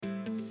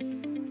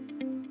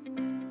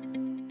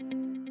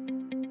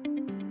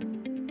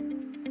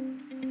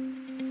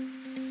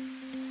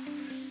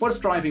What's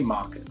driving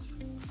markets?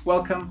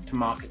 Welcome to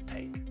Market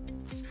Take.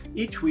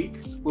 Each week,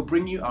 we'll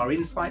bring you our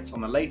insights on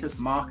the latest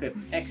market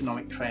and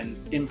economic trends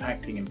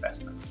impacting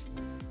investment.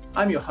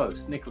 I'm your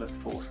host, Nicholas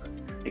Fawcett,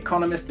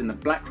 economist in the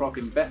BlackRock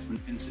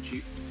Investment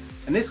Institute,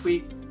 and this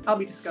week, I'll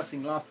be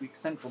discussing last week's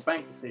central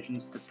bank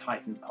decisions to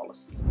tighten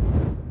policy.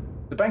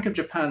 The Bank of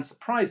Japan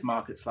surprised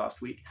markets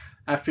last week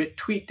after it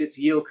tweaked its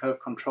yield curve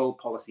control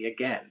policy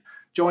again,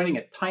 joining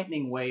a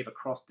tightening wave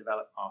across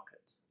developed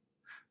markets.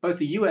 Both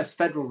the US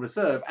Federal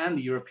Reserve and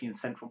the European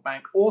Central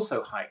Bank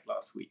also hiked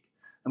last week,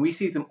 and we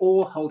see them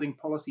all holding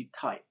policy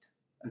tight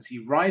and see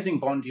rising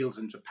bond yields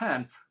in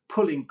Japan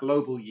pulling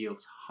global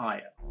yields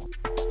higher.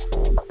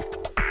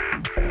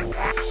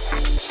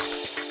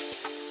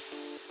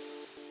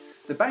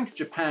 The Bank of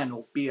Japan,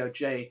 or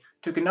BOJ,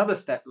 took another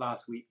step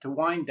last week to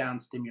wind down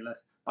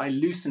stimulus by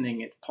loosening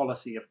its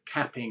policy of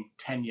capping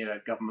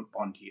 10-year government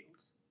bond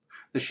yields.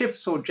 The shift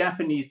saw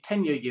Japanese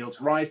 10-year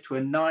yields rise to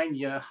a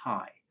 9-year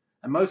high,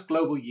 and most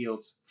global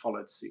yields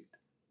followed suit.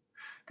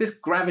 This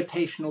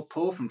gravitational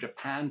pull from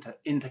Japan to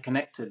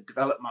interconnected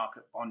developed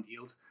market bond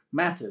yields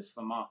matters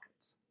for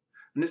markets,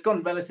 and it's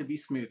gone relatively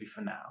smoothly for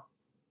now.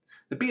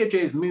 The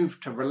BOJ's move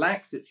to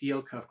relax its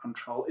yield curve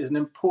control is an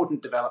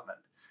important development.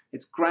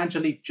 It's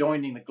gradually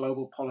joining the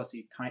global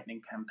policy tightening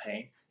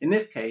campaign, in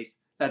this case,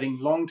 letting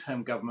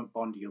long-term government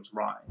bond yields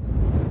rise.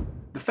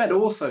 The Fed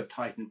also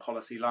tightened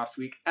policy last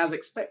week as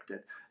expected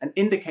and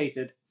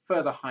indicated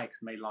further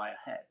hikes may lie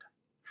ahead.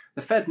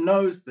 The Fed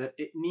knows that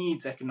it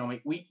needs economic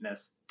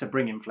weakness to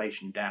bring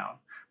inflation down,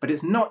 but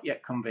it's not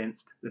yet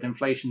convinced that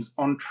inflation's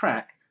on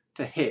track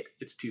to hit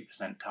its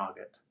 2%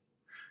 target.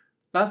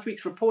 Last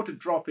week's reported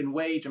drop in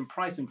wage and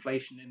price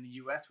inflation in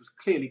the US was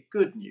clearly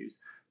good news,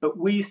 but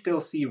we still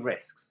see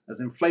risks as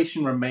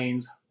inflation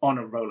remains on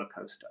a roller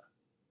coaster.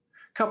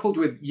 Coupled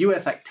with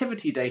US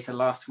activity data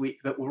last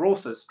week that were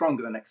also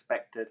stronger than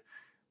expected,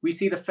 we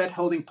see the Fed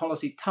holding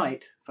policy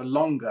tight for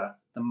longer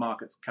than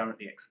markets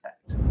currently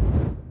expect.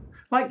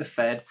 Like the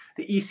Fed,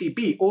 the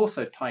ECB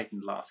also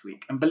tightened last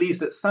week and believes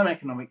that some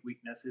economic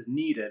weakness is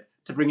needed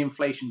to bring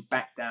inflation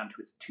back down to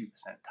its 2%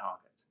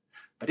 target.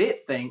 But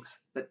it thinks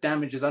that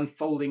damage is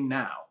unfolding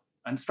now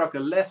and struck a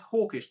less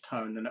hawkish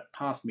tone than at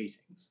past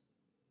meetings.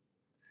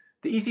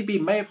 The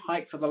ECB may have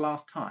hiked for the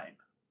last time,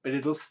 but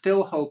it'll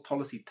still hold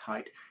policy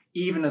tight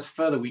even as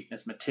further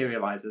weakness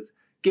materializes,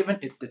 given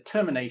its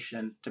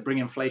determination to bring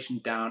inflation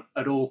down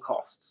at all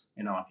costs,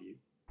 in our view.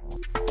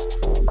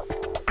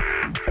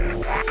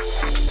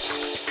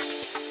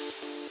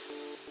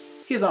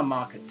 Here's our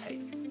market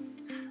take.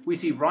 We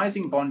see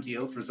rising bond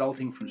yields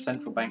resulting from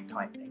central bank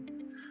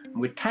tightening, and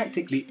we're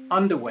tactically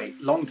underweight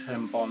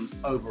long-term bonds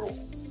overall,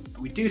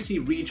 but we do see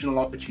regional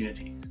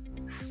opportunities.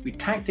 We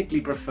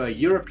tactically prefer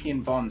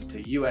European bonds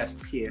to US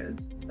peers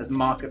as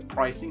market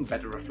pricing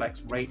better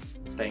reflects rates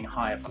staying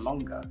higher for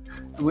longer,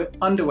 and we're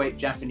underweight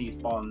Japanese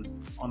bonds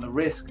on the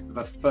risk of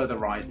a further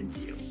rise in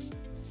yields.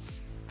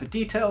 For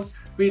details,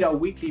 read our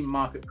weekly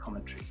market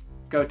commentary.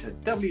 Go to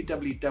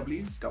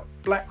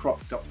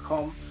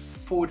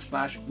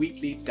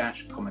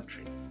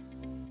www.blackrock.com/weekly-commentary.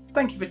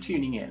 Thank you for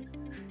tuning in.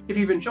 If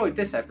you've enjoyed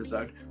this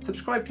episode,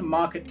 subscribe to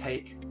Market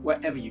Take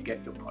wherever you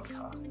get your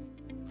podcasts.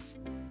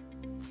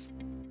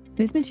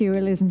 This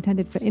material is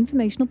intended for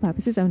informational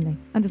purposes only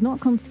and does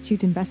not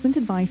constitute investment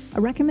advice, a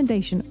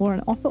recommendation, or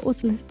an offer or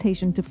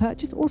solicitation to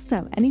purchase or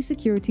sell any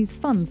securities,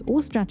 funds,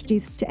 or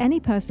strategies to any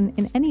person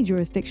in any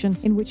jurisdiction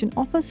in which an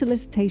offer,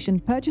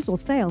 solicitation, purchase, or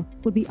sale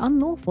would be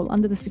unlawful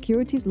under the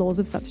securities laws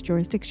of such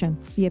jurisdiction.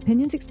 The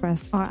opinions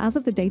expressed are as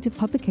of the date of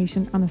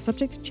publication and are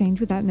subject to change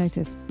without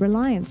notice.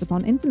 Reliance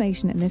upon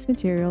information in this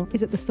material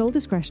is at the sole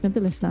discretion of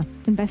the listener.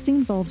 Investing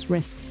involves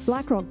risks.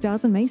 BlackRock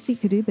does and may seek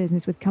to do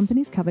business with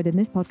companies covered in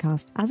this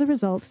podcast. As a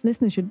result,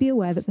 listeners should be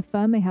aware that the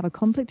firm may have a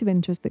conflict of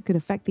interest that could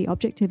affect the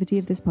objectivity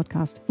of this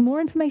podcast. For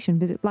more information,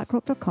 visit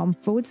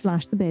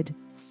blackrock.com/thebid.